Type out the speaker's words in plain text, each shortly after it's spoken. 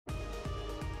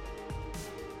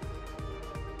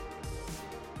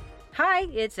Hi,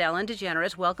 it's Ellen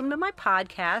DeGeneres. Welcome to my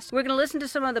podcast. We're going to listen to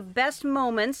some of the best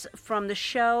moments from the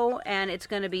show, and it's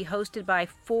going to be hosted by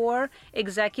 4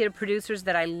 executive producers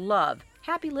that I love.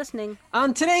 Happy listening.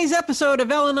 On today's episode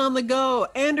of Ellen on the Go,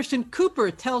 Anderson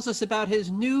Cooper tells us about his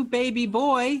new baby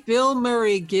boy. Bill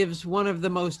Murray gives one of the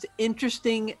most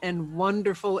interesting and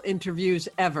wonderful interviews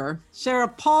ever. Sarah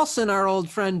Paulson, our old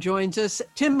friend, joins us.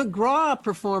 Tim McGraw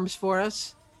performs for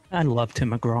us. I love Tim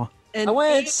McGraw. And I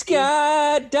went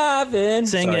skydiving.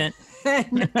 Sing it.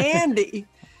 And Andy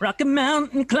Rocky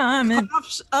Mountain climbing.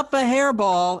 coughs up a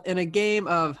hairball in a game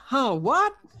of,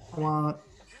 what?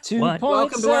 2.7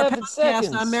 Welcome to our podcast.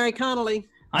 seconds. I'm Mary Connolly.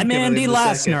 I'm Andy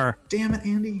Lassner. Damn it,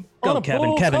 Andy. Go,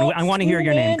 Kevin. Kevin, I want to hear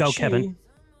your name. Go, Kevin.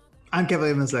 I'm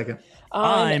Kevin in a second.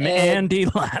 I'm Andy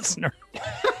Lassner.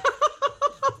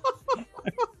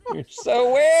 You're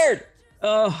so weird.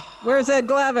 Where's Ed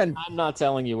Glavin? I'm not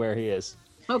telling you where he is.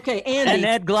 Okay, Andy. And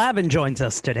Ed Glavin joins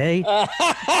us today.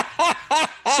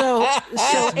 So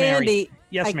Andy,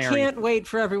 Yes, I Mary. can't wait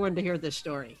for everyone to hear this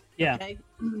story. Yeah. Okay?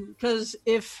 Because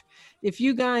if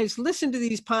you guys listen to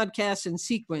these podcasts in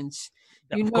sequence,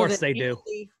 you know Of course that they do.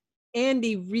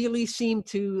 Andy really seemed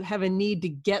to have a need to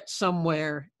get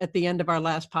somewhere at the end of our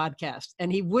last podcast,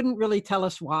 and he wouldn't really tell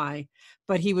us why,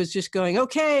 but he was just going,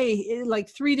 okay, like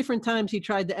 3 different times he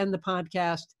tried to end the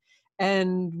podcast,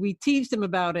 and we teased him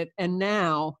about it, and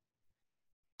now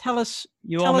tell us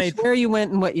where you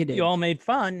went and what you did. You all made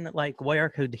fun. Like, where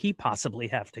could he possibly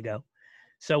have to go?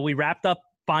 So we wrapped up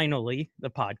finally the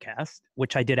podcast,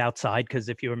 which I did outside because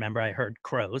if you remember, I heard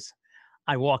crows.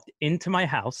 I walked into my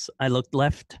house. I looked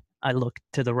left. I looked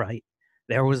to the right.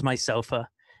 There was my sofa,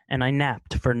 and I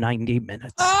napped for 90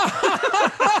 minutes.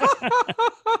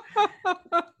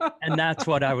 And that's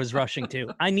what I was rushing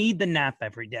to. I need the nap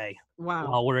every day.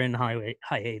 Wow. While we're in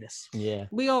hiatus. Yeah.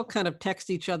 We all kind of text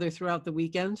each other throughout the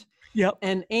weekend. Yep.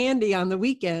 And Andy on the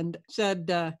weekend said,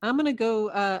 I'm going to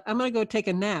go take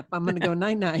a nap. I'm going to go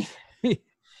night-night.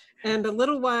 And a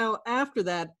little while after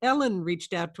that, Ellen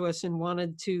reached out to us and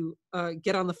wanted to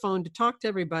get on the phone to talk to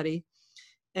everybody.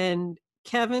 And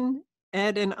Kevin,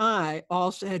 Ed, and I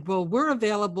all said, well, we're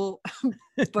available,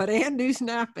 but Andy's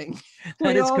napping.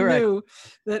 That we is all correct. knew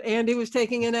that Andy was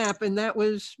taking a nap, and that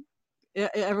was,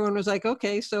 everyone was like,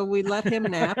 okay, so we let him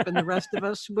nap, and the rest of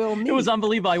us will meet. It was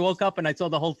unbelievable. I woke up and I saw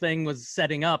the whole thing was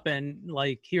setting up, and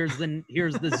like, here's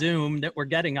the Zoom that we're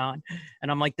getting on,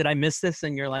 and I'm like, did I miss this?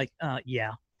 And you're like,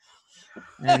 yeah.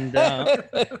 And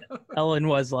Ellen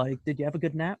was like, did you have a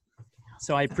good nap?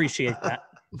 So I appreciate that.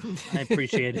 I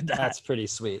appreciated that. That's pretty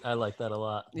sweet. I like that a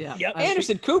lot. Yeah. Yep.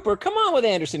 Anderson Cooper. Come on with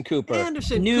Anderson Cooper.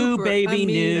 Anderson New Cooper, baby, I mean,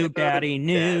 new daddy,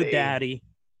 new Daddy. daddy.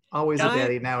 Always a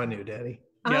daddy, now a new daddy.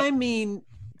 I mean,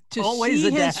 to Always see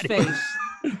a his daddy. face,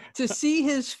 to see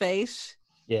his face,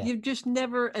 Yeah. you've just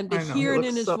never, and to I know, hear he it in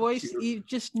looks his so voice, cute. you've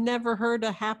just never heard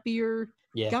a happier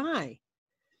Yeah. guy.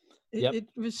 Yep. It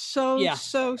was so, Yeah.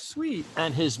 so sweet.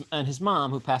 And his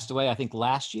mom, who passed away, I think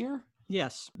last year,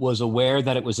 Yes. was aware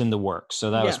that it was in the works.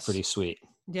 So that was Yes. pretty sweet.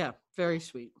 Yeah. Very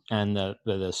sweet. And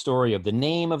the story of the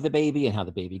name of the baby and how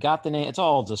the baby got the name, it's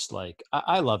all just like,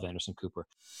 I love Anderson Cooper.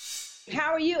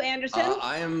 How are you, Anderson?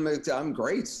 I'm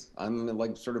great. I'm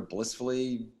like sort of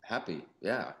blissfully happy.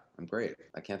 Yeah, I'm great.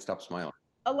 I can't stop smiling.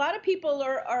 A lot of people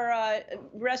are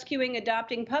rescuing,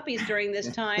 adopting puppies during this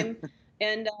time.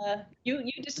 And you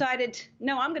decided,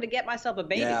 no, I'm going to get myself a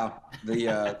baby. Yeah,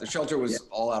 the shelter was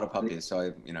all out of puppies,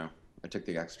 so I took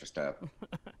the extra step.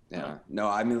 Yeah, no,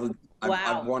 I mean,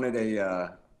 I've wanted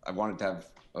to have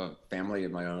a family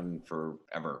of my own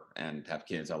forever and have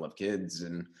kids. I love kids,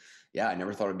 and yeah, I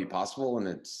never thought it'd be possible, and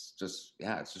it's just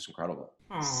incredible.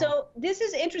 So this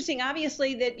is interesting,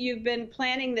 obviously, that you've been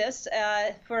planning this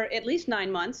for at least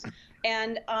 9 months.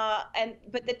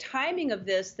 But the timing of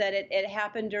this, that it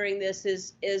happened during this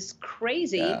is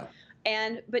crazy.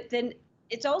 Yeah. But then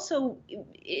it's also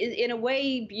in a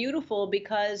way beautiful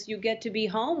because you get to be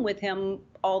home with him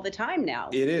all the time now.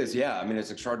 It is, yeah. I mean,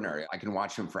 it's extraordinary. I can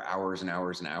watch him for hours and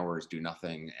hours and hours do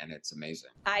nothing, and it's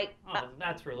amazing.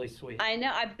 That's really sweet. I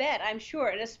know, I bet, I'm sure,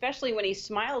 and especially when he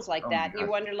smiles like that, you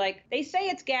wonder, like, they say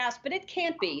it's gas, but it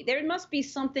can't be. There must be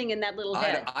something in that little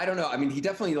head. I don't know. I mean, he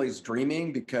definitely is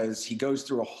dreaming because he goes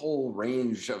through a whole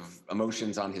range of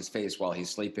emotions on his face while he's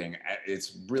sleeping.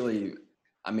 It's really,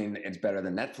 I mean, it's better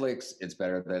than Netflix. It's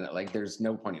better than, like, there's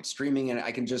no point in streaming it.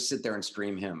 I can just sit there and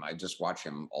stream him. I just watch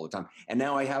him all the time. And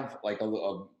now I have like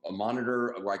a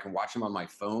monitor where I can watch him on my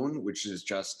phone, which is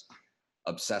just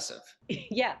obsessive.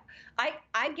 Yeah,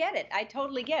 I get it. I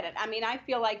totally get it. I mean, I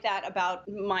feel like that about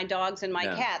my dogs and my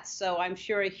cats. So I'm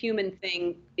sure a human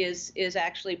thing is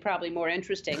actually probably more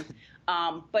interesting.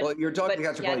 Well, your dog and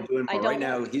cats are probably doing more. Right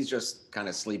now, know. he's just kind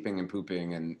of sleeping and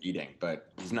pooping and eating,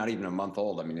 but he's not even a month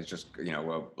old. I mean, it's just, you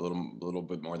know, a little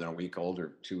bit more than a week old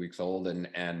or 2 weeks old. And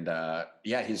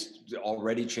yeah, he's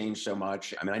already changed so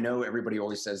much. I mean, I know everybody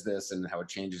always says this and how it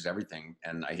changes everything.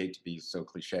 And I hate to be so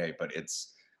cliche, but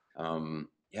it's,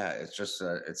 yeah, it's just,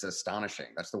 it's astonishing.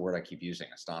 That's the word I keep using,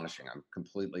 astonishing. I'm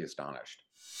completely astonished.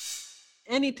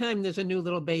 Anytime there's a new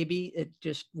little baby, it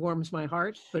just warms my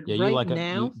heart. But yeah,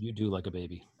 now, you do like a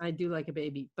baby. I do like a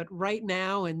baby. But right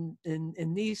now, and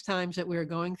in these times that we're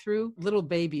going through, little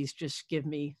babies just give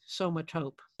me so much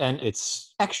hope. And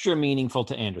it's extra meaningful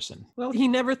to Anderson. Well, he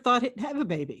never thought he'd have a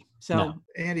baby. So, no.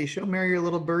 Andy, show Mary your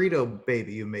little burrito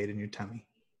baby you made in your tummy.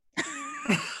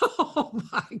 Oh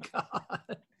my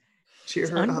God! Cheer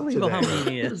It's her up unbelievable today. how mean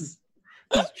he is.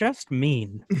 He's just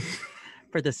mean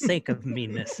for the sake of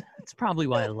meanness. It's probably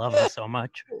why I love him so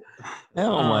much.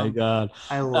 Oh my God.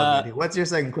 I love Eddie. What's your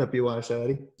second clip you want to show,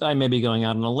 Eddie? I may be going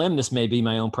out on a limb. This may be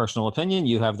my own personal opinion.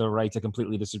 You have the right to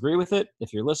completely disagree with it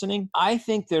if you're listening. I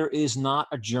think there is not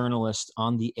a journalist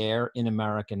on the air in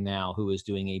America now who is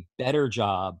doing a better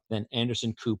job than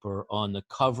Anderson Cooper on the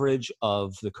coverage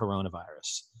of the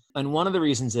coronavirus. And one of the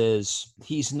reasons is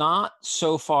he's not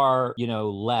so far,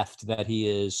 left that he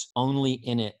is only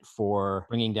in it for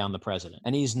bringing down the president.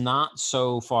 And he's not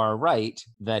so far right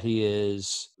that he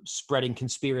is spreading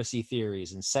conspiracy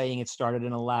theories and saying it started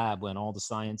in a lab when all the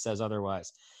science says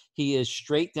otherwise. He is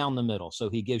straight down the middle. So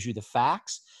he gives you the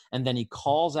facts and then he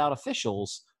calls out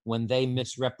officials when they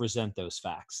misrepresent those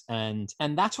facts. And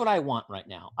that's what I want right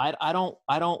now. I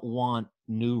don't want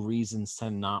new reasons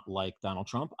to not like Donald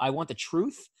Trump. I want the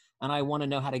truth. And I want to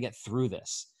know how to get through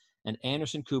this. And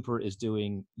Anderson Cooper is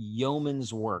doing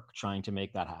yeoman's work trying to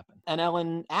make that happen. And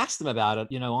Ellen asked him about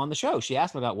it, on the show. She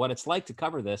asked him about what it's like to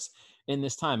cover this in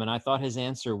this time. And I thought his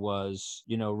answer was,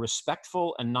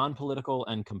 respectful and non-political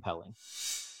and compelling.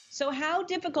 So how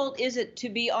difficult is it to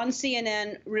be on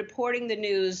CNN reporting the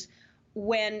news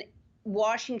when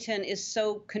Washington is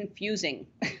so confusing?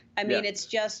 I mean, it's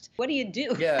just, what do you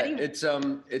do? Yeah,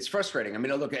 it's frustrating. I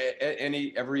mean, look,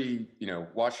 every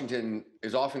Washington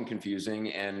is often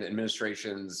confusing, and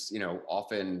administrations,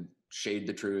 often shade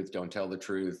the truth, don't tell the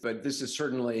truth. But this is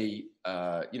certainly,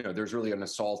 there's really an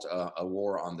assault, a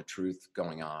war on the truth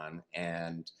going on,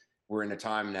 and we're in a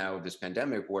time now of this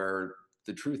pandemic where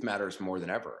the truth matters more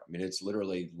than ever. I mean, it's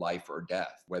literally life or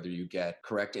death, whether you get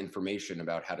correct information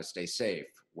about how to stay safe,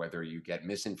 whether you get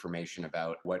misinformation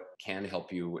about what can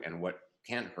help you and what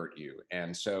can't hurt you.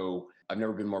 And so I've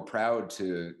never been more proud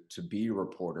to be a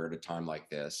reporter at a time like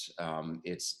this.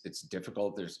 It's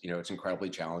difficult. It's incredibly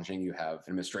challenging. You have an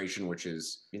administration, which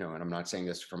is, and I'm not saying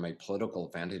this from a political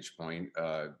vantage point,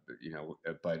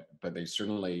 but they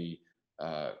certainly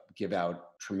give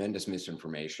out tremendous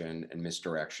misinformation and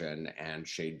misdirection and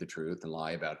shade the truth and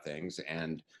lie about things.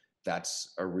 And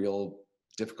that's a real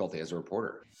difficulty as a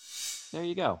reporter. There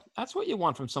you go. That's what you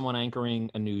want from someone anchoring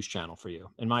a news channel for you,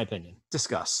 in my opinion.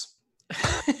 Discuss.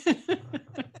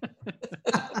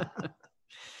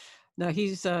 No,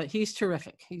 he's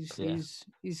terrific. He's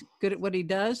good at what he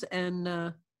does.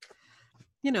 And,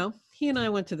 he and I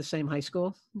went to the same high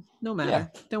school. No matter. Yeah.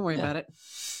 Don't worry about it.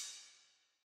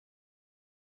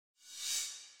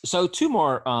 So 2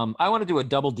 more. I want to do a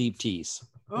double deep tease.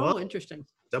 Oh, well, interesting.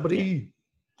 Double D.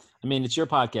 I mean, it's your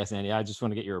podcast, Andy. I just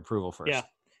want to get your approval first. Yeah.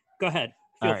 Go ahead.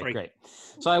 All right, great.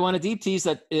 So I want to deep tease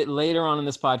that later on in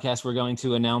this podcast, we're going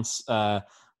to announce that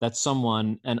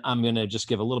someone, and I'm going to just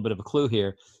give a little bit of a clue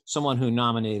here, someone who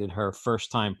nominated her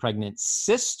first-time pregnant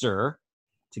sister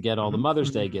to get all the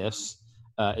Mother's Day gifts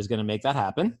is going to make that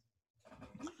happen.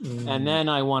 And then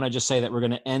I want to just say that we're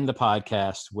going to end the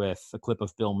podcast with a clip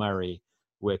of Bill Murray,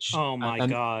 which... Oh, my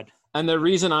God. And the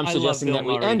reason I'm suggesting that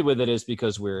we end with it is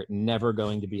because we're never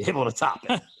going to be able to top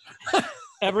it.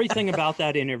 Everything about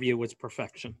that interview was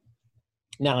perfection.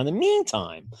 Now, in the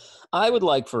meantime, I would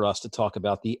like for us to talk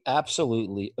about the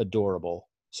absolutely adorable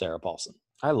Sarah Paulson.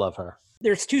 I love her.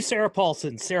 There's 2 Sarah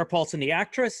Paulsons. Sarah Paulson, the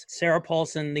actress. Sarah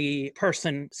Paulson, the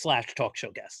person/talk show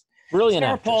guest. Brilliant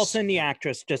Sarah actress. Paulson, the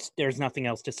actress, just there's nothing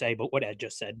else to say but what Ed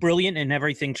just said. Brilliant in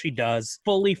everything she does.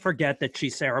 Fully forget that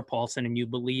she's Sarah Paulson and you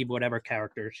believe whatever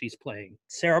character she's playing.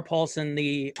 Sarah Paulson,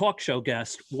 the talk show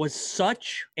guest, was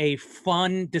such a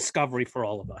fun discovery for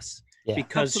all of us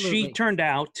because she turned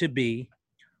out to be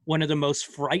one of the most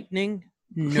frightening,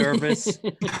 nervous,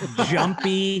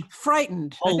 jumpy,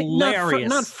 frightened, hilarious,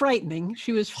 not frightening.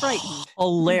 She was frightened.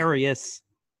 Hilarious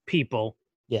people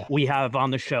we have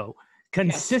on the show.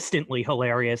 consistently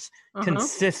hilarious,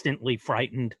 consistently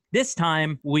frightened. This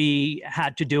time we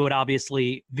had to do it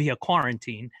obviously via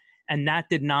quarantine, and that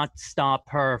did not stop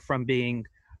her from being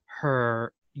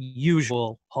her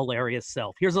usual hilarious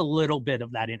self. Here's a little bit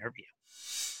of that interview.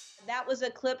 That was a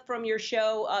clip from your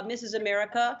show, Mrs.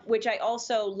 America, which I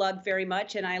also loved very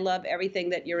much, and I love everything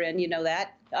that you're in, you know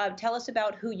that. Tell us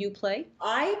about who you play.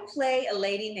 I play a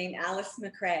lady named Alice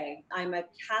McGraw. I'm a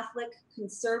Catholic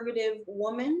conservative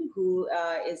woman who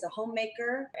is a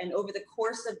homemaker, and over the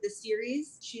course of the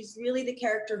series, she's really the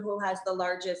character who has the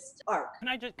largest arc.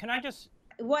 Can I just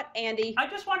What, Andy? I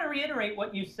just want to reiterate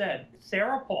what you said.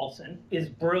 Sarah Paulson is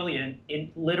brilliant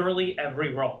in literally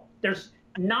every role. There's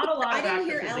not a lot of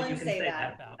actresses that you can say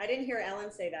that about. I didn't hear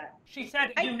Ellen say that. She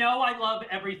said, I love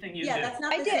everything you do. Yeah, that's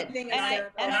not the same thing as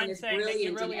Sarah Paulson is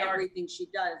brilliant in everything she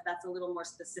does. That's a little more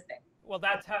specific. Well,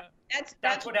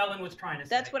 that's what Ellen was trying to say.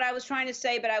 That's what I was trying to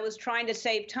say, but I was trying to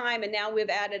save time, and now we've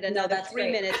added another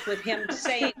 3 minutes with him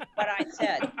saying what I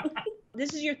said.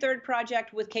 This is your third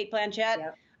project with Kate Blanchett.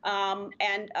 Yep.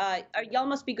 Y'all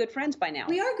must be good friends by now.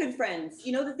 We are good friends.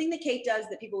 You know, the thing that Kate does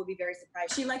that people would be very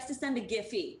surprised, she likes to send a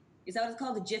Giphy. Is that what it's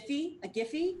called? A Jiffy? A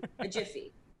Giphy? A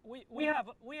Jiffy. We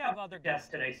have other guests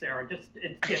today, Sarah.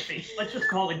 It's Giphy. Let's just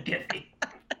call it Giphy.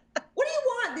 What do you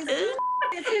want?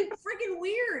 This is freaking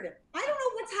weird. I don't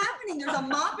know what's happening. There's a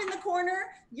mop in the corner.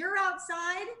 You're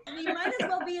outside. I mean, you might as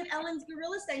well be at Ellen's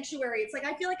Gorilla Sanctuary. It's like,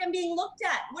 I feel like I'm being looked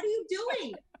at. What are you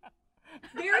doing?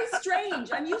 Very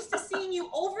strange. I'm used to seeing you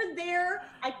over there.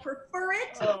 I prefer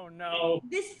it. Oh no.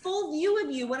 This full view of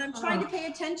you when I'm trying to pay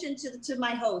attention to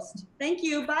my host. Thank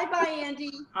you. Bye-bye, Andy.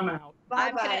 I'm out.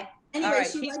 Bye-bye. Anyway, right,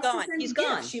 she he's likes gone. to send He's gifts.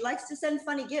 gone. She likes to send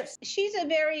funny gifts. She's a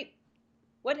very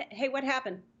what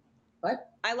happened?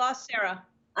 What? I lost Sarah.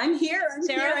 I'm here.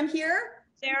 Sarah? I'm here.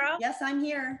 Sarah? Yes, I'm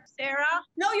here. Sarah?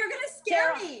 No, you're gonna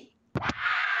scare Sarah. me.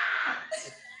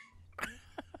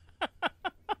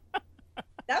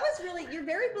 That was really, you're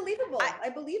very believable. I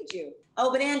believed you.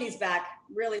 Oh, but Andy's back.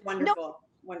 Really wonderful. No.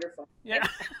 Wonderful. Yeah.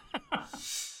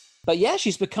 But yeah,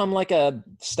 she's become like a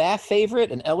staff favorite,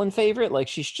 an Ellen favorite. Like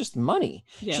she's just money.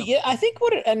 Yeah. I think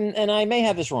and I may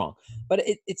have this wrong, but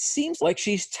it seems like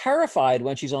she's terrified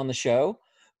when she's on the show,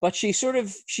 but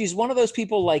she's one of those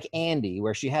people like Andy,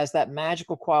 where she has that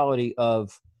magical quality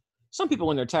of some people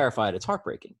when they're terrified, it's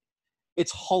heartbreaking.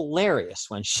 It's hilarious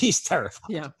when she's terrified.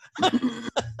 Yeah.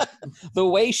 The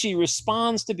way she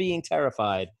responds to being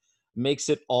terrified makes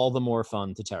it all the more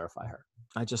fun to terrify her.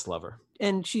 I just love her.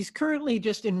 And she's currently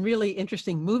just in really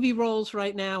interesting movie roles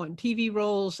right now and TV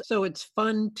roles. So it's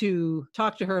fun to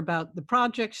talk to her about the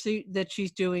projects that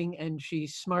she's doing, and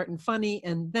she's smart and funny.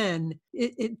 And then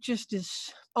it just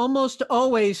is almost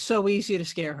always so easy to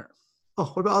scare her. Oh,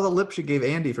 what about all the lip she gave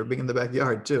Andy for being in the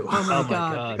backyard too? Oh my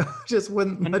God. Just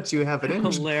wouldn't let you have it in.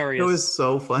 Hilarious. It was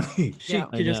so funny. She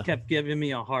just kept giving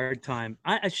me a hard time.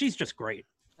 She's just great.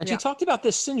 And she talked about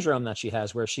this syndrome that she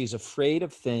has where she's afraid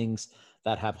of things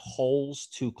that have holes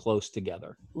too close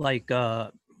together. Like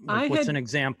what's an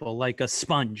example? Like a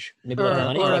sponge. Maybe like a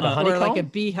honeycomb? Or like a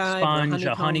beehive. Sponge,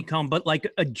 a honeycomb, but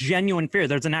like a genuine fear.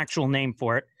 There's an actual name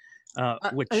for it,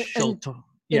 which she'll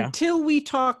Until we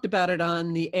talked about it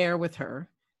on the air with her,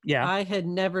 yeah, I had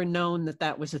never known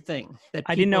that was a thing. That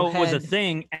I didn't know it was a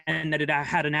thing, and that it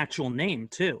had an actual name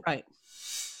too. Right.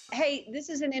 Hey, this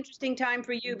is an interesting time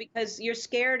for you because you're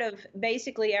scared of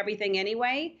basically everything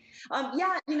anyway.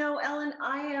 Yeah, you know, Ellen,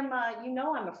 I am,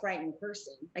 I'm a frightened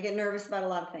person. I get nervous about a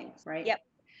lot of things, right?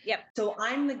 Yep. So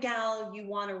I'm the gal you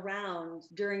want around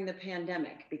during the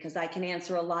pandemic because I can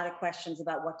answer a lot of questions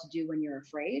about what to do when you're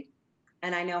afraid.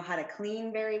 And I know how to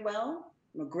clean very well.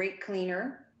 I'm a great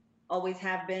cleaner, always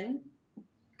have been,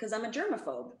 because I'm a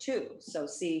germaphobe too. So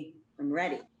see, I'm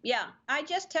ready. Yeah, I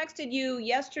just texted you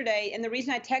yesterday, and the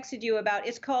reason I texted you about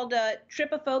it's called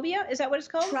trypophobia. Is that what it's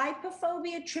called?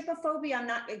 Trypophobia. I'm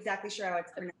not exactly sure how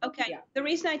it's pronounced. Okay. Yeah. The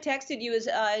reason I texted you is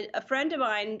a friend of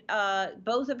mine,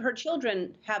 both of her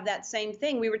children have that same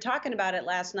thing. We were talking about it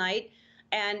last night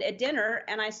and at dinner,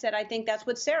 and I said, I think that's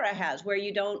what Sarah has, where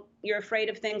you're afraid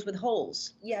of things with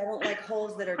holes. Yeah, I don't like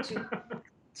holes that are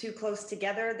too close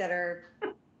together, there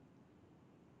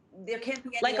can't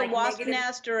be any, like a wasp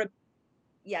nest or a...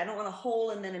 Yeah, I don't want a hole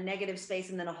and then a negative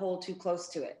space and then a hole too close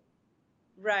to it.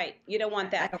 Right. You don't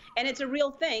want that. And it's a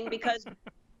real thing because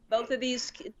both of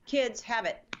these kids have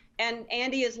it. And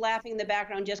Andy is laughing in the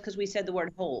background just because we said the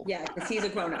word hole. Yeah, because he's a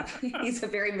grown-up. He's a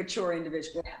very mature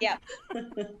individual. Yeah.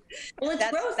 Well,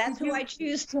 it's gross. That's who I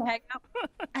choose to hang out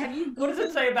with. What does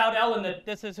it say about Ellen that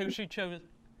this is who she chose?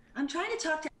 I'm trying to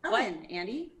talk to Ellen,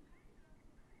 Andy.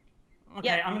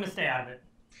 Okay, I'm going to stay out of it.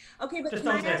 Okay, but Just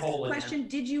can I don't say ask hole a in it. question?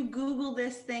 Did you Google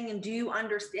this thing and do you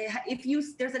understand?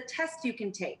 There's a test you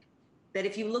can take that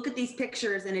if you look at these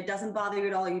pictures and it doesn't bother you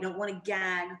at all, you don't want to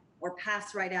gag or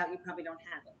pass right out, you probably don't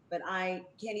have it. But I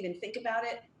can't even think about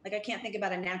it. Like I can't think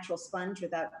about a natural sponge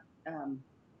without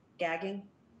gagging.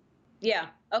 Yeah.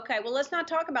 Okay. Well, let's not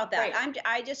talk about that. Right.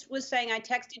 I just was saying I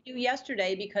texted you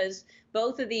yesterday because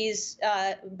both of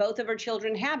our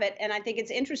children have it, and I think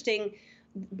it's interesting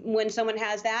when someone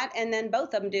has that, and then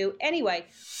both of them do. Anyway.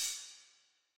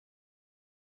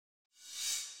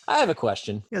 I have a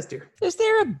question. Yes, dear. Is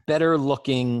there a better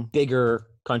looking, bigger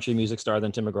country music star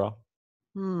than Tim McGraw?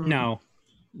 No.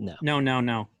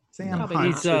 Sam Probably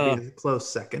Hunt not. would be a close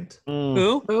second.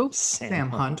 Who? Sam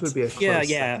Hunt would be a close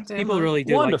Yeah. second. Sam People Hunt. really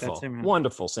do Wonderful, like that Sam Hunt.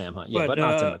 wonderful Sam Hunt. Yeah, but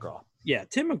not Tim McGraw. Yeah,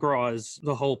 Tim McGraw is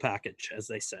the whole package, as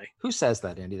they say. Who says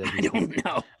that, Andy? That I don't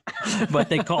know, but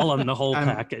they call him the whole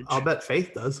package. I'll bet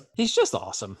Faith does. He's just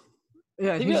awesome.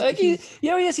 Yeah,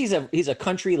 He's a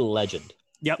country legend.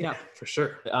 Yep. Yeah. For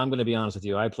sure. I'm going to be honest with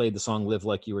you. I played the song "Live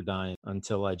Like You Were Dying"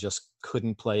 until I just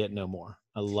couldn't play it no more.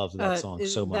 I love that song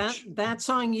so much. That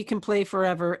song you can play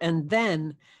forever, and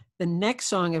then the next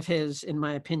song of his, in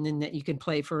my opinion, that you can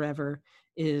play forever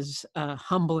is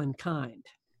 "Humble and Kind."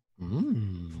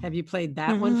 Have you played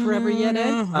that one forever yet,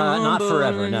 Ed? Not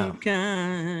forever, no.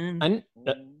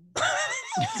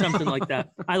 Something like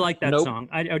that. I like that Nope. song.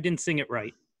 I didn't sing it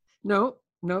right. Nope,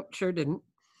 sure didn't.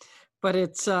 But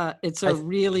it's a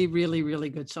really, really, really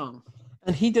good song.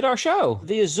 And he did our show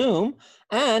via Zoom,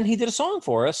 and he did a song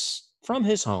for us from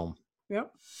his home.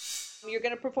 Yep. You're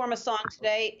going to perform a song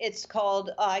today. It's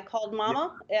called "I Called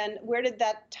Mama." And where did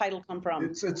that title come from?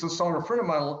 It's a song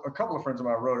a couple of friends of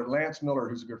mine wrote it. Lance Miller,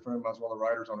 who's a good friend of mine, is one of the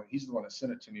writers on it. He's the one that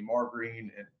sent it to me. Mark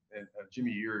Green and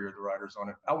Jimmy Urie are the writers on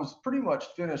it. I was pretty much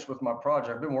finished with my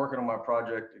project. I've been working on my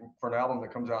project for an album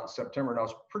that comes out in September, and I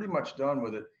was pretty much done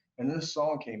with it. And this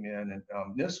song came in, and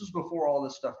this was before all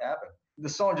this stuff happened. The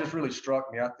song just really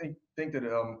struck me. I think that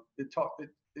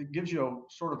it gives you a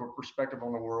sort of a perspective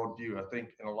on the world view, I think,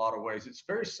 in a lot of ways. It's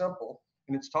very simple,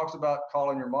 and it talks about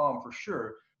calling your mom for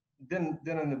sure. Then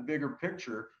in the bigger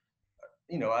picture,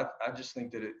 I just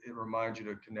think that it reminds you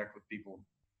to connect with people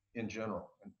in general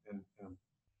and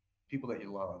people that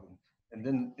you love, and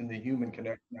then in the human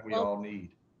connection that we all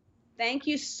need. Thank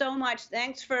you so much.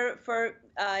 Thanks for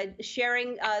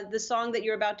sharing the song that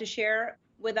you're about to share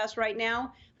with us right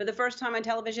now. For the first time on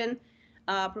television,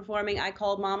 performing "I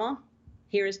Called Mama."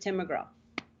 Here is Tim McGraw.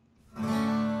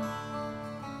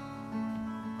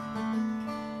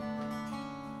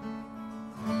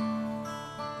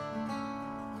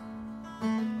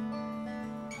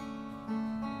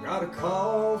 Got a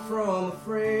call from a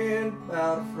friend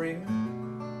about a friend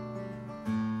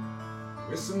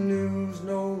with some news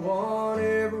no one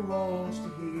ever wants to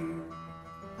hear.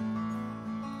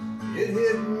 It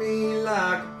hit me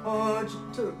like a punch,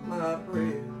 it took my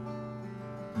breath.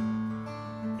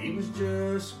 He was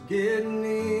just getting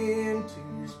into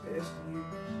his best years.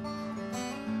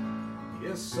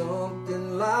 Yeah,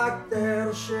 something like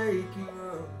that'll shake you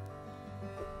up,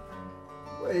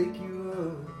 wake you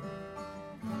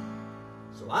up.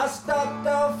 So I stopped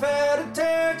off at a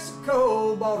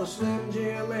Texaco, bought a Slim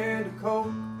Jim and a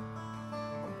Coke.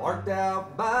 I parked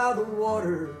out by the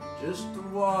water just to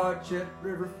watch that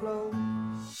river flow.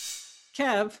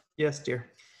 Kev. Yes,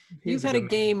 dear. You've had a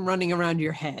game running around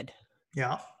your head.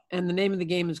 Yeah. And the name of the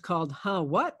game is called Huh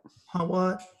What? Huh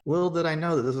What? Little did I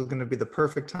know that this was going to be the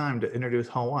perfect time to introduce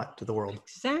Huh What to the world.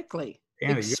 Exactly.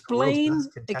 Anna,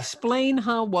 explain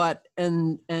Huh What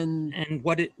and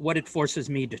what it forces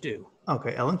me to do.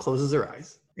 Okay, Ellen closes her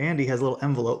eyes. Andy has a little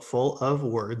envelope full of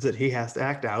words that he has to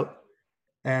act out.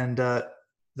 And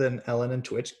then Ellen and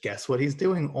Twitch guess what he's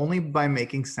doing only by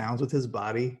making sounds with his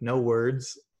body, no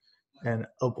words. And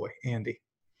oh boy, Andy.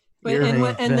 But,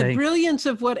 and the brilliance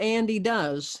of what Andy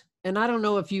does, and I don't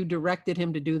know if you directed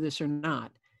him to do this or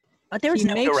not. There's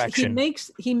no direction.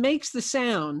 He makes the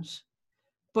sounds,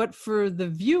 but for the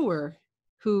viewer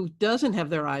who doesn't have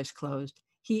their eyes closed,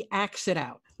 he acts it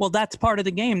out. Well, that's part of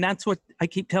the game. That's what I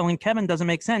keep telling Kevin doesn't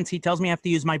make sense. He tells me I have to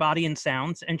use my body and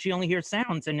sounds, and she only hears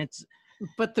sounds, and it's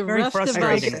but the very rest of us,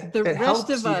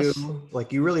 frustrating.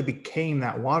 Like you really became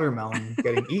that watermelon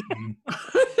getting eaten.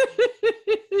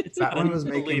 That one was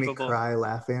making me cry,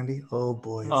 laugh, Andy. Oh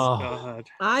boy. Oh God.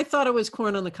 I thought it was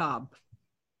corn on the cob.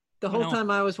 The whole time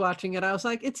I was watching it, I was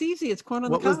like, "It's easy. It's corn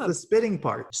on the cob." What was the spitting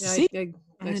part?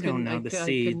 I don't know the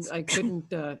seeds. I couldn't.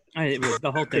 The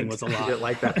whole thing was a lot. You didn't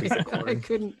like that piece of corn.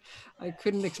 I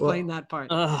couldn't explain that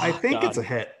part. I think it's a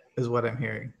hit, is what I'm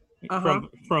hearing.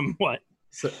 From what?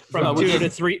 From two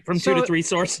to three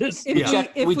sources. We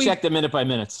checked it minute by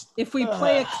minute. If we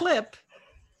play a clip,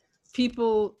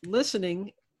 people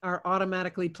listening are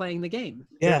automatically playing the game.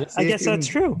 Yeah, I guess that's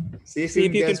true. See if you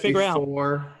can figure out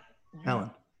before Ellen.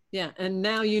 Yeah, and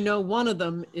now you know one of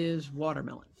them is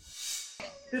watermelon.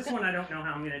 This one I don't know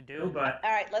how I'm going to do, but...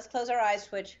 All right, let's close our eyes,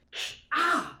 Twitch.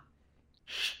 Ah!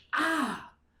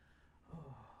 Ah!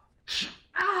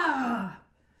 Ah!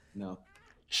 No.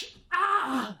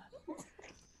 Ah!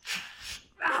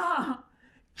 Ah!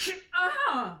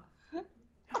 Ah!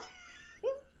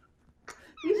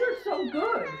 These are so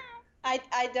good.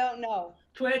 I don't know.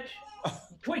 Twitch,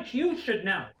 you should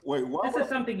know. Wait, what? This is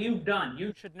something you've done.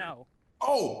 You should know.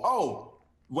 Oh.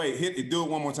 Wait, hit it. Do it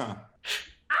one more time.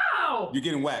 Ow! You're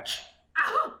getting waxed.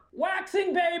 Ow!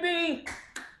 Waxing, baby!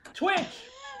 Twitch!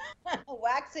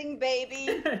 Waxing baby.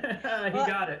 He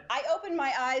got it. I opened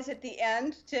my eyes at the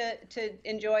end to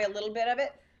enjoy a little bit of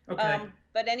it. Okay.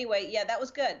 But anyway, yeah, that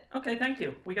was good. Okay, thank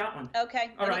you. We got one.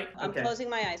 Okay. All right. I'm closing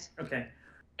my eyes. Okay.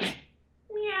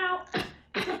 Meow.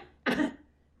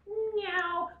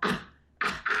 Meow.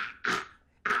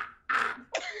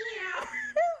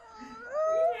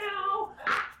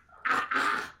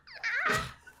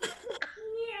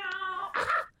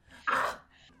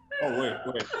 Oh, wait.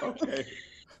 Okay.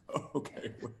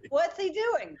 Okay, wait. What's he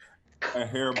doing? A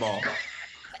hairball.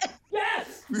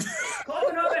 Yes!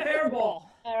 Close another hairball.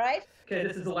 All right. Okay,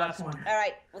 this is the last one. All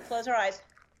right, we'll close our eyes.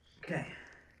 Okay.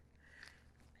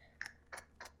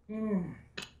 Ooh.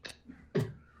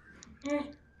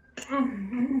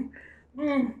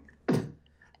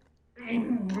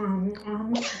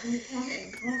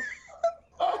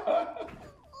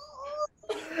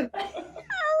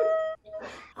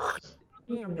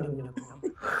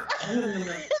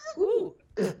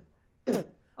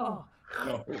 Oh.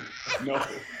 No.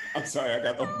 I'm sorry. I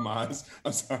got to open my eyes.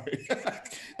 I'm sorry.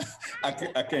 I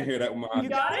can't hear that with my eyes. You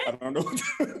got it? I don't know.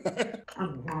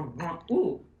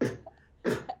 Ooh.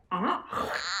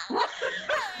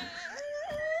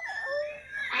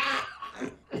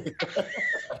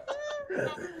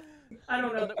 I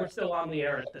don't know that we're still on the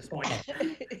air at this point.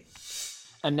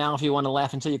 And now, if you want to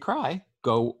laugh until you cry,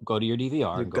 go to your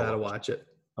DVR. You've got to watch it.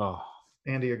 Oh,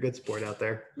 Andy, you're a good sport out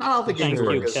there. Not all the games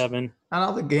Thank you, work. Kevin. Not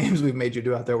all the games we've made you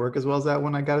do out there work as well as that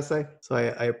one, I got to say. So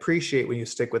I appreciate when you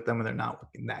stick with them and they're not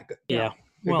working that good. Yeah.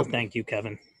 You're Well, good. thank you,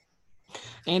 Kevin.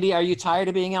 Andy, are you tired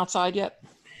of being outside yet?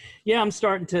 Yeah, I'm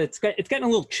starting to. It's getting a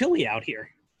little chilly out here.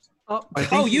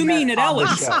 Oh, You mean at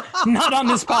Ellen's, not on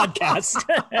this podcast.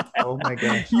 Oh my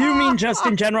gosh. You mean just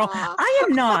in general? I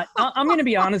am not. I'm going to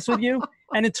be honest with you.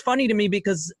 And it's funny to me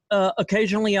because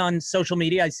occasionally on social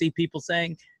media, I see people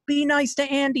saying, be nice to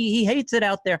Andy. He hates it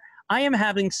out there. I am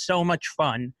having so much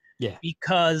fun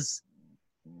because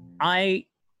I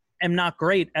am not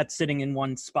great at sitting in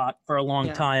one spot for a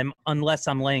long time unless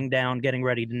I'm laying down, getting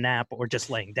ready to nap, or just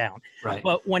laying down. Right.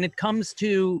 But when it comes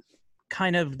to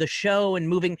kind of the show and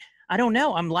moving, I don't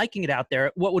know. I'm liking it out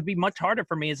there. What would be much harder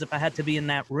for me is if I had to be in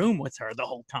that room with her the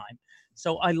whole time.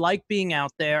 So I like being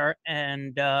out there.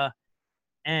 And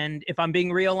if I'm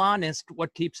being real honest,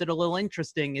 what keeps it a little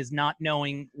interesting is not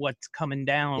knowing what's coming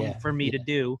down for me to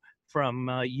do from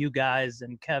you guys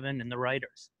and Kevin and the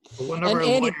writers. One of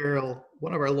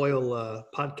our loyal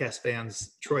podcast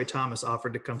fans, Troy Thomas,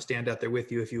 offered to come stand out there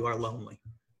with you if you are lonely.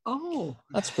 Oh,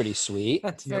 that's pretty sweet.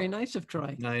 That's very nice of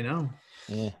Troy. I know.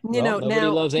 Yeah. Nobody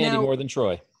loves Andy more than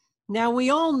Troy. Now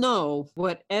we all know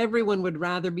what everyone would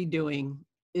rather be doing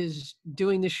is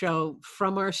doing the show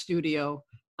from our studio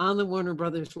on the Warner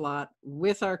Brothers lot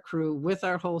with our crew, with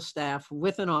our whole staff,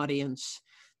 with an audience,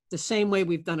 the same way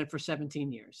we've done it for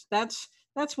 17 years. That's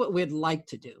what we'd like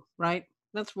to do, right?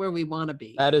 That's where we want to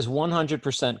be. That is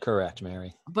 100% correct,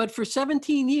 Mary. But for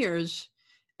 17 years,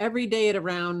 every day at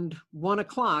around 1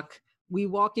 o'clock, we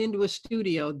walk into a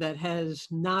studio that has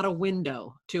not a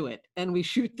window to it and we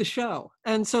shoot the show.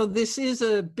 And so this is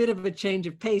a bit of a change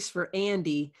of pace for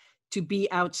Andy to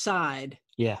be outside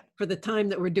for the time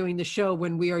that we're doing the show,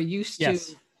 when we are used to,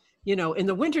 in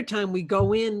the wintertime, we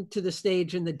go into the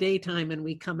stage in the daytime and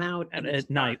we come out at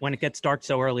night when it gets dark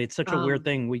so early. It's such a weird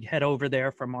thing. We head over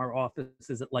there from our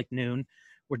offices at like noon.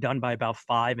 We're done by about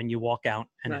 5 and you walk out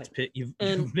and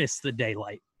you've missed the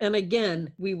daylight. And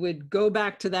again, we would go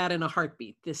back to that in a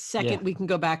heartbeat. The second we can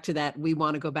go back to that, we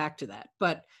want to go back to that.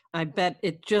 But I bet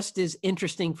it just is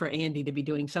interesting for Andy to be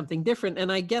doing something different.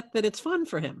 And I get that it's fun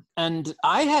for him. And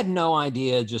I had no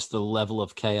idea just the level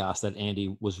of chaos that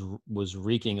Andy was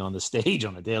wreaking on the stage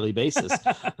on a daily basis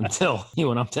until he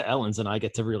went up to Ellen's and I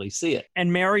get to really see it.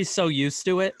 And Mary's so used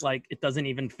to it, like it doesn't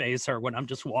even faze her when I'm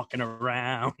just walking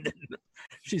around.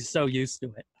 She's so used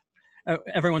to it.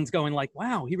 Everyone's going like,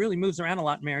 wow, he really moves around a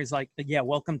lot. And Mary's like, yeah,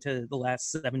 welcome to the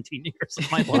last 17 years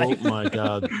of my life. Oh my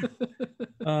God.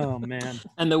 Oh man.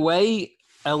 And the way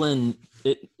Ellen,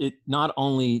 it not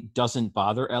only doesn't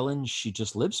bother Ellen, she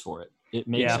just lives for it. It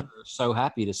makes her so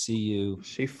happy to see you.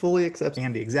 She fully accepts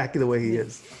Andy exactly the way he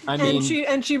is. I mean,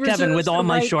 and she reserves Kevin, with all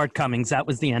my right, shortcomings, that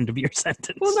was the end of your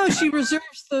sentence. Well, no, she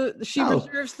reserves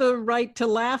the right to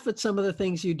laugh at some of the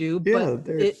things you do, but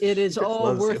it is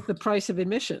all worth the price of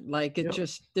admission. Like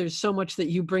there's so much that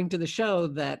you bring to the show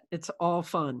that it's all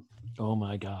fun. Oh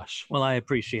my gosh. Well, I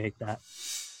appreciate that.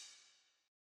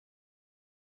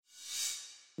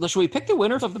 Should we pick the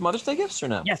winners of the Mother's Day gifts or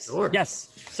no? Yes. Sure.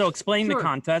 Yes. So explain the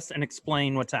contest and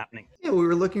explain what's happening. Yeah, we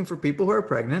were looking for people who are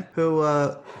pregnant, who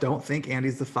don't think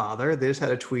Andy's the father. They just had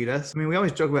to tweet us. I mean, we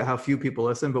always joke about how few people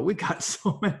listen, but we got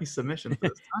so many submissions.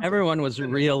 Everyone was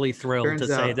really thrilled to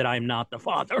say that I'm not the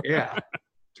father. Yeah.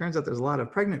 Turns out there's a lot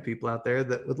of pregnant people out there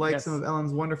that would like some of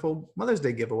Ellen's wonderful Mother's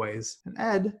Day giveaways. And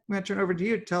Ed, I'm going to turn over to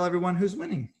you to tell everyone who's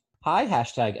winning. Hi,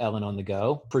 #Ellen on the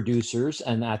go, producers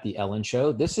and at the Ellen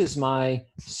Show. This is my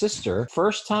sister,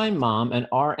 first-time mom and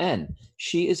RN.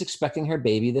 She is expecting her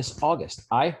baby this August.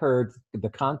 I heard the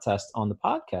contest on the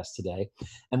podcast today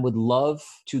and would love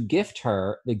to gift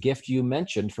her the gift you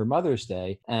mentioned for Mother's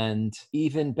Day and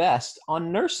even best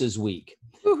on Nurses Week.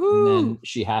 And then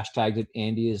she hashtagged it,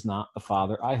 Andy is not the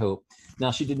father, I hope.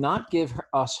 Now, she did not give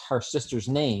us her sister's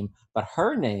name, but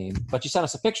she sent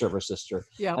us a picture of her sister.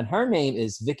 Yeah. And her name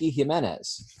is Vicky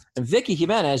Jimenez. And Vicky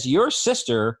Jimenez, your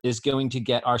sister is going to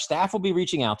get, our staff will be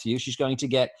reaching out to you. She's going to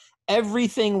get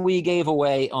everything we gave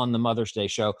away on the Mother's Day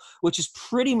show, which is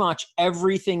pretty much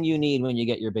everything you need when you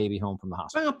get your baby home from the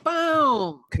hospital.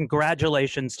 Boom.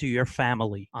 Congratulations to your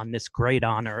family on this great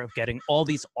honor of getting all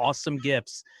these awesome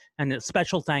gifts. And a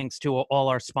special thanks to all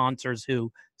our sponsors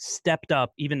who stepped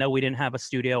up, even though we didn't have a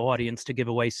studio audience, to give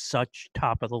away such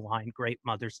top-of-the-line great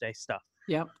Mother's Day stuff.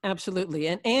 Yeah, absolutely.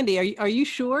 And Andy, are you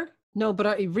sure? No, but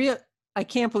I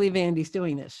can't believe Andy's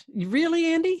doing this.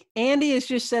 Really, Andy? Andy has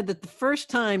just said that the first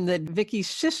time that Vicky's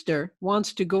sister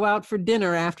wants to go out for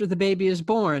dinner after the baby is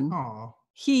born,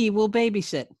 he will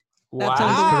babysit. That's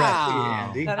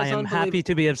correct. I am happy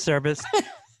to be of service.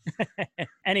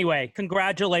 Anyway,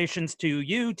 congratulations to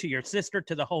you, to your sister,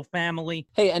 to the whole family.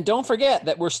 Hey, and don't forget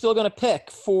that we're still going to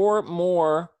pick 4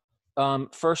 more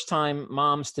first-time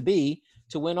moms-to-be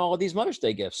to win all of these Mother's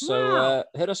Day gifts. So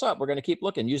hit us up. We're going to keep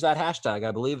looking. Use that hashtag.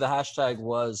 I believe the hashtag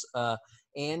was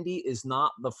Andy is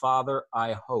not the father,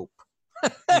 I hope.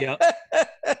 Yep.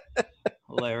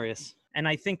 Hilarious. And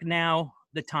I think now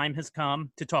the time has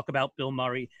come to talk about Bill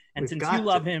Murray. And since you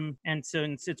love him, and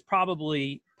since it's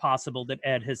probably possible that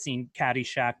Ed has seen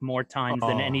Caddyshack more times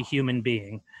than any human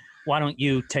being, why don't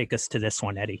you take us to this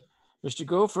one, Eddie? Mr.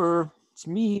 Gopher, it's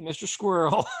me, Mr.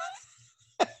 Squirrel.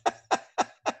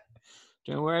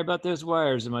 Don't worry about those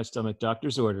wires in my stomach.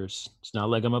 Doctor's orders. It's not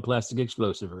like I'm a plastic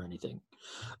explosive or anything.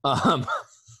 I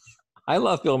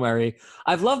love Bill Murray.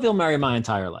 I've loved Bill Murray my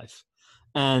entire life.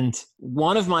 And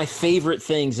one of my favorite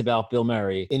things about Bill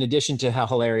Murray, in addition to how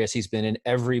hilarious he's been in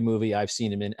every movie I've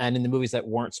seen him in, and in the movies that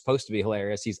weren't supposed to be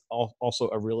hilarious, he's also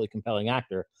a really compelling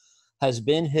actor, has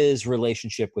been his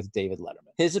relationship with David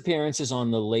Letterman. His appearances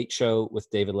on The Late Show with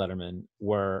David Letterman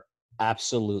were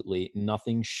absolutely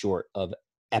nothing short of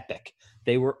epic.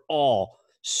 They were all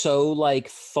so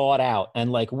thought out,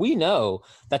 and we know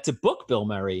that to book Bill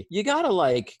Murray, you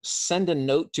gotta send a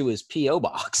note to his P.O.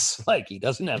 box. He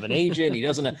doesn't have an agent, he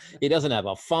doesn't have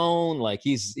a phone.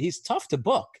 He's tough to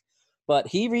book. But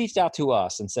he reached out to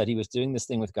us and said he was doing this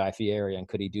thing with Guy Fieri and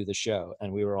could he do the show?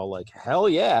 And we were all like, hell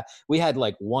yeah. We had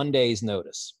 1 day's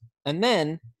notice. And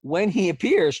then when he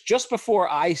appears, just before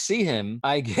I see him,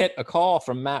 I get a call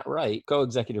from Matt Wright,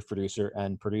 co-executive producer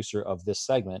and producer of this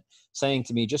segment, saying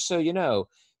to me, just so you know,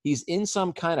 he's in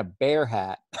some kind of bear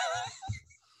hat,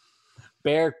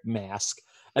 bear mask.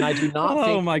 And I do not think,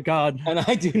 oh my God. And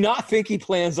I do not think he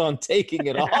plans on taking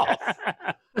it off.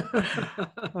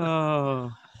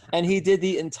 Oh. And he did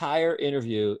the entire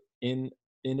interview in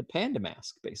a panda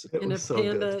mask, basically. It was so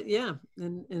good. Yeah.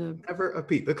 In a Never a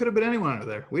peep. It could have been anyone under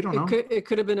there. We don't know. It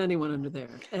could have been anyone under there.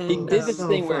 And, he did this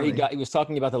thing where he was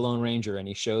talking about the Lone Ranger, and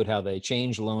he showed how they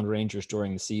changed Lone Rangers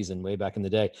during the season way back in the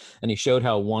day. And he showed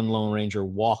how one Lone Ranger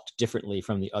walked differently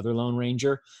from the other Lone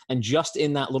Ranger. And just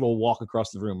in that little walk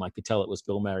across the room, I could tell it was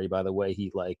Bill Murray by the way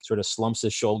he sort of slumps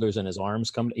his shoulders and his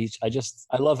arms come.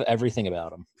 I love everything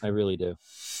about him. I really do.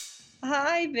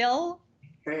 Hi, Bill.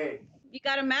 Hey. You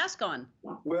got a mask on.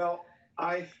 Well,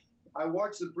 I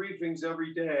watch the briefings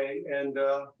every day, and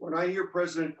when I hear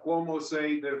President Cuomo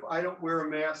say that if I don't wear a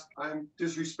mask, I'm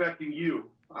disrespecting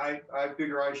you, I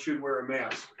figure I should wear a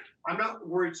mask. I'm not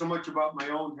worried so much about my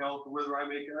own health or whether I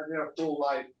have a full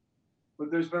life, but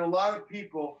there's been a lot of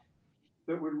people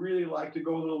that would really like to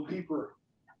go a little deeper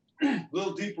a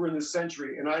little deeper in the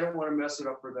century, and I don't want to mess it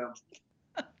up for them.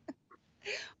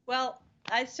 Well,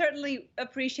 I certainly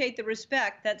appreciate the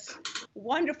respect. That's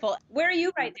wonderful. Where are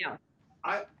you right now?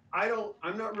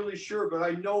 I'm not really sure, but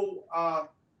I know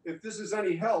if this is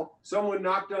any help, someone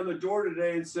knocked on the door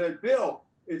today and said, Bill,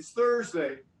 it's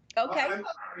Thursday. Okay.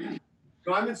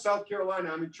 I'm in South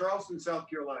Carolina. I'm in Charleston, South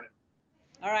Carolina.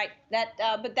 All right.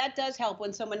 But that does help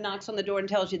when someone knocks on the door and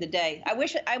tells you the day. I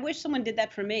wish someone did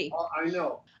that for me. I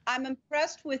know. I'm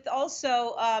impressed with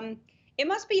also, it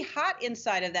must be hot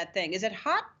inside of that thing. Is it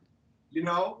hot? You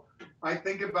know, I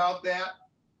think about that,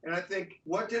 and I think,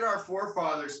 what did our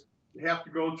forefathers have to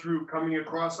go through coming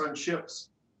across on ships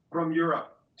from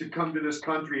Europe to come to this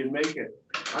country and make it?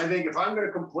 I think if I'm going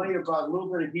to complain about a little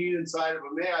bit of heat inside of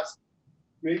a mask,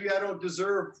 maybe I don't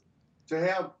deserve to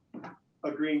have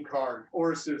a green card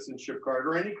or a citizenship card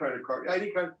or any kind of card,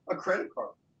 a credit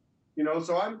card. You know,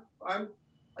 so I'm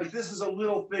this is a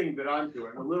little thing that I'm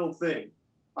doing, a little thing.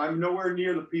 I'm nowhere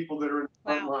near the people that are in the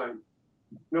front line.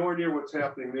 Nowhere near what's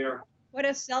happening there. What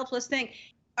a selfless thing.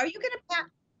 Are you going to pass?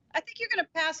 I think you're going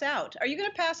to pass out. Are you going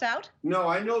to pass out? No,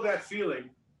 I know that feeling,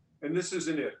 and this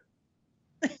isn't it.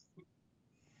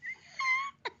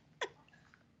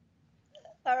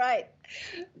 All right.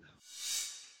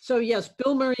 So yes,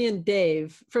 Bill Murray and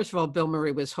Dave. First of all, Bill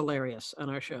Murray was hilarious on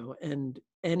our show, and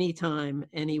anytime,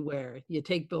 anywhere, you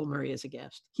take Bill Murray as a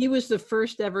guest. He was the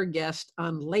first ever guest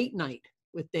on Late Night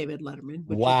with David Letterman.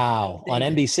 Wow, on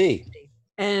NBC.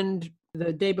 And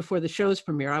the day before the show's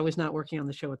premiere, I was not working on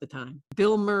the show at the time.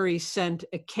 Bill Murray sent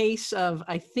a case of,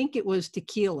 I think it was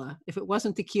tequila. If it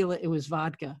wasn't tequila, it was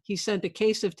vodka. He sent a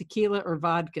case of tequila or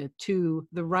vodka to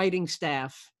the writing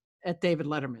staff at David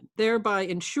Letterman, thereby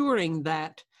ensuring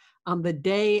that on the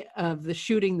day of the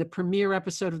shooting, the premiere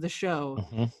episode of the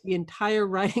show, the entire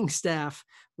writing staff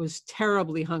was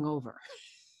terribly hungover.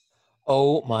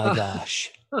 Oh my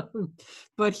gosh.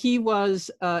 But he was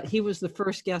the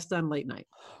first guest on Late Night.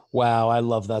 Wow, I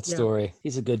love that story. Yeah.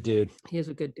 He's a good dude. He is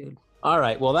a good dude. All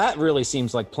right, well, that really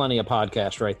seems like plenty of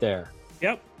podcast right there.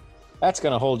 Yep. That's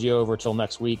going to hold you over till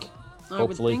next week.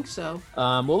 Hopefully. I would think so.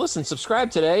 Well, listen,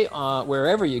 subscribe today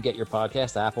wherever you get your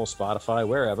podcast, Apple, Spotify,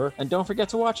 wherever. And don't forget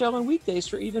to watch Ellen weekdays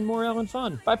for even more Ellen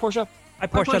fun. Bye, Portia. Bye,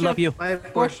 Portia. I love you. Bye,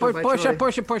 Portia.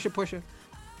 Portia.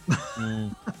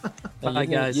 Bye,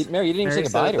 guys. Mary, you didn't even say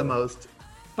goodbye to her. The most.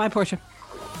 Bye, Portia.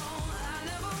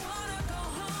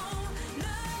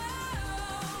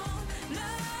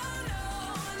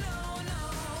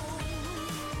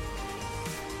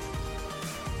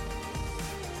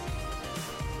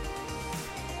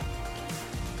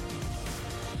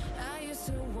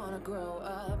 Grow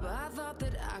up, I thought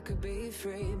that I could be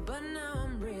free, but now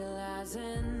I'm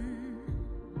realizing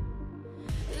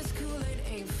this Kool-Aid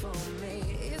ain't for me.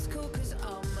 It's cool 'cause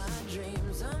all my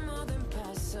dreams are more than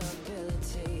possibility.